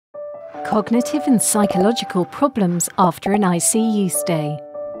Cognitive and psychological problems after an ICU stay.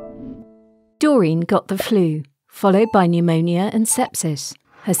 Doreen got the flu, followed by pneumonia and sepsis.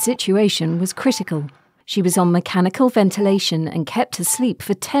 Her situation was critical. She was on mechanical ventilation and kept asleep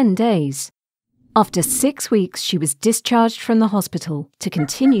for 10 days. After 6 weeks, she was discharged from the hospital to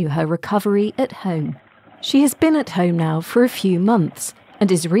continue her recovery at home. She has been at home now for a few months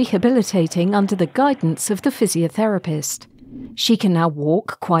and is rehabilitating under the guidance of the physiotherapist. She can now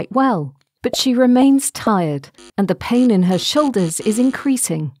walk quite well, but she remains tired and the pain in her shoulders is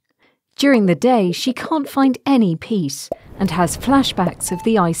increasing. During the day, she can't find any peace and has flashbacks of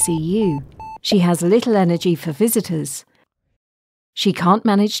the ICU. She has little energy for visitors. She can't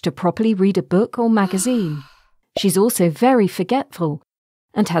manage to properly read a book or magazine. She's also very forgetful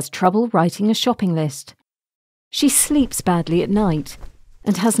and has trouble writing a shopping list. She sleeps badly at night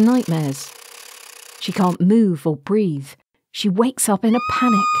and has nightmares. She can't move or breathe. She wakes up in a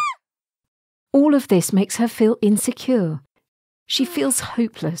panic. All of this makes her feel insecure. She feels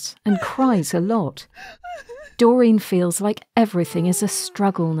hopeless and cries a lot. Doreen feels like everything is a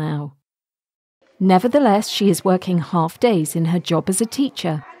struggle now. Nevertheless, she is working half days in her job as a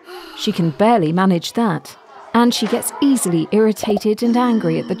teacher. She can barely manage that, and she gets easily irritated and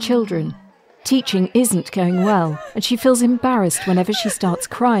angry at the children. Teaching isn't going well, and she feels embarrassed whenever she starts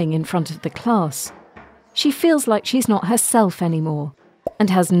crying in front of the class. She feels like she's not herself anymore,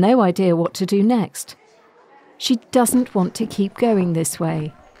 and has no idea what to do next. She doesn't want to keep going this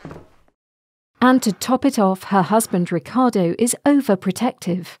way. And to top it off, her husband Ricardo is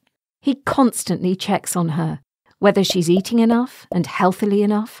overprotective. He constantly checks on her, whether she's eating enough and healthily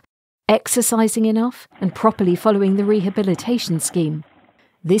enough, exercising enough and properly following the rehabilitation scheme.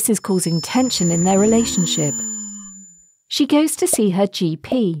 This is causing tension in their relationship. She goes to see her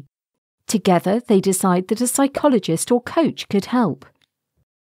GP. Together, they decide that a psychologist or coach could help.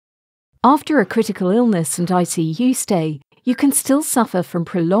 After a critical illness and ICU stay, you can still suffer from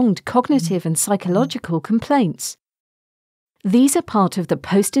prolonged cognitive and psychological complaints. These are part of the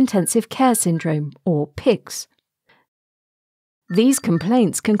post-intensive care syndrome, or PICS. These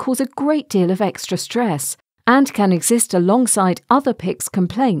complaints can cause a great deal of extra stress and can exist alongside other PICS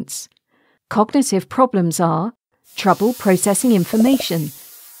complaints. Cognitive problems are trouble processing information,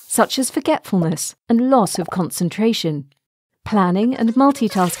 such as forgetfulness and loss of concentration. Planning and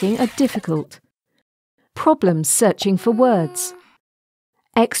multitasking are difficult. Problems searching for words.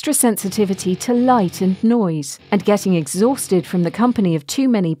 Extra sensitivity to light and noise, and getting exhausted from the company of too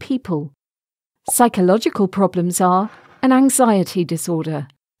many people. Psychological problems are an anxiety disorder.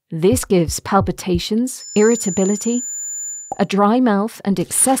 This gives palpitations, irritability, a dry mouth and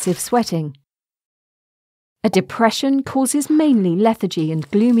excessive sweating. A depression causes mainly lethargy and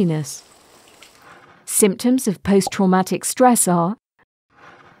gloominess. Symptoms of post-traumatic stress are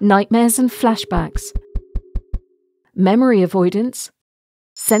nightmares and flashbacks, memory avoidance,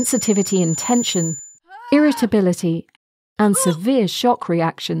 sensitivity and tension, irritability, and severe shock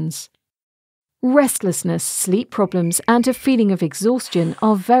reactions. Restlessness, sleep problems, and a feeling of exhaustion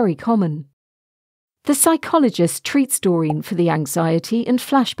are very common. The psychologist treats Doreen for the anxiety and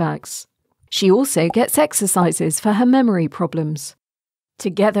flashbacks. She also gets exercises for her memory problems.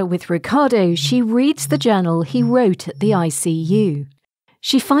 Together with Ricardo, she reads the journal he wrote at the ICU.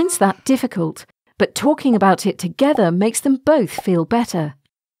 She finds that difficult, but talking about it together makes them both feel better.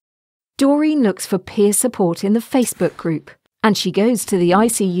 Doreen looks for peer support in the Facebook group, and she goes to the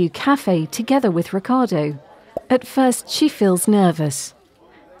ICU cafe together with Ricardo. At first, she feels nervous.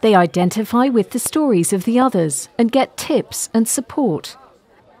 They identify with the stories of the others and get tips and support.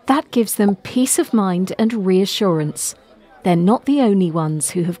 That gives them peace of mind and reassurance. They're not the only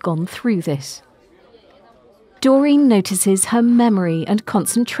ones who have gone through this. Doreen notices her memory and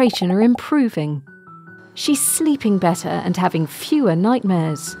concentration are improving. She's sleeping better and having fewer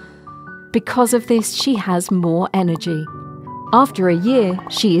nightmares. Because of this, she has more energy. After a year,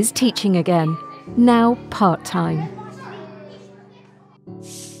 she is teaching again, now part-time.